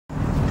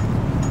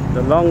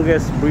the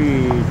longest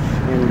bridge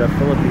in the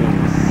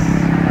Philippines.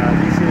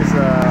 This is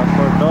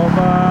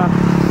Cordova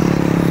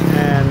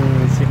and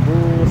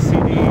Cebu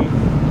City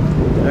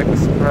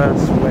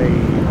Expressway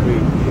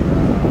Bridge.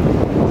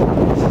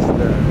 This is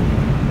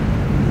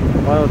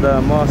one of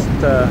the most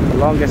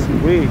longest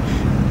bridge,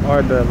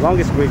 or the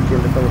longest bridge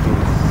in the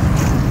Philippines.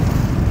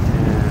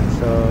 And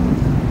so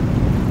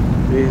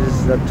this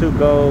is the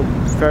to-go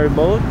ferry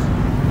boat,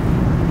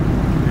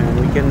 and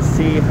we can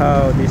see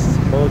how this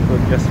boat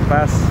would just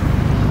pass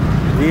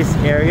this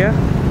area.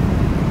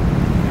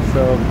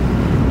 So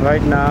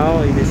right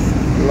now it is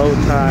low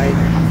tide,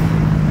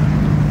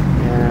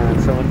 and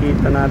so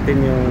makita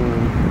natin yung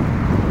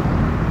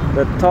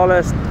the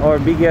tallest or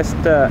biggest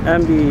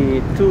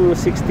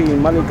MB260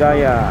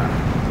 Maligaya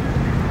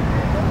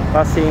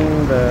passing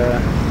the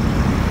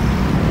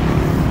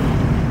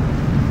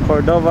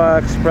Cordova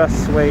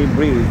Expressway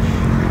Bridge.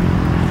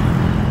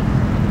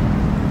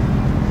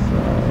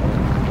 So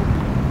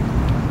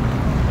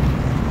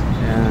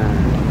yeah.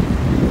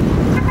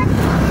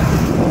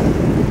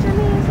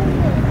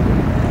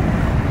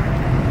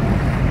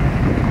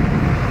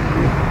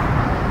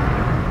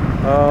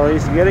 Oh,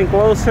 he's getting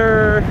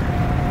closer.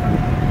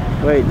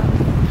 Wait.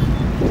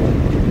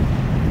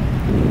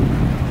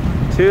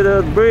 To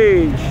the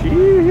bridge.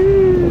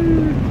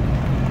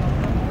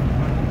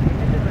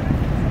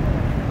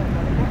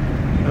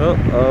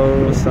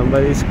 Uh-oh,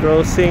 somebody's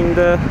crossing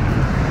the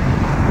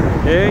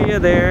area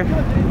there.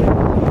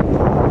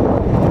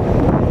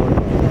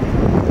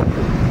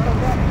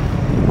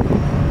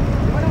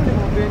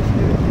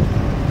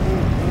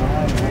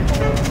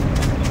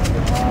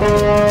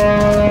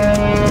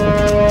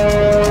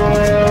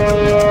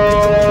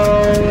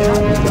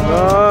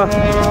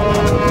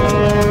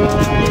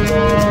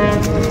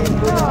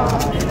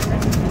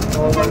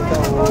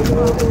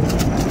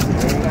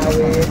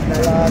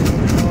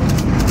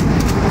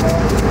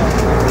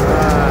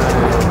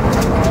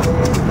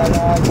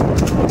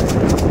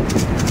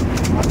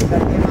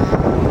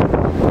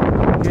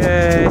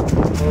 Okay,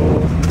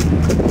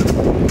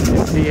 you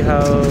see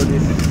how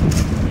this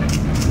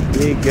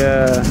big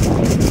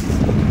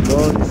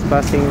boat is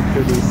passing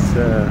through this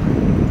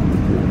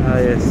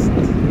highest.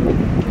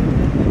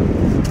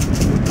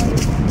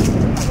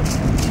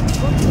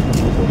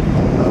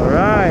 All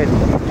right.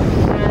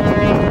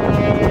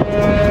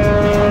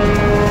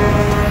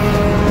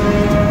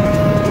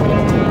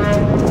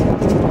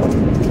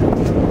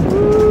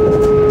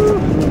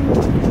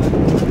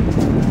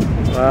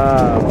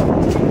 Wow.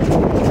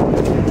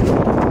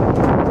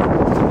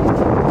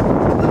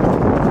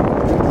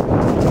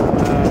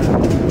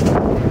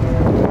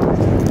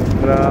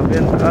 Grabe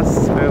ang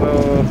taas,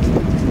 pero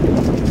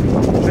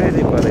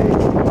pwede pa rin.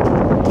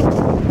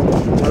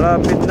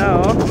 Malapit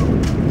na, oh.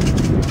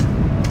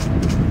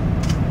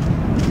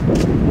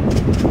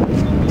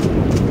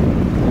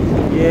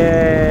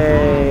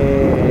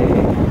 Yay!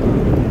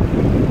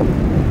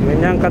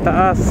 Ganyang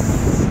kataas.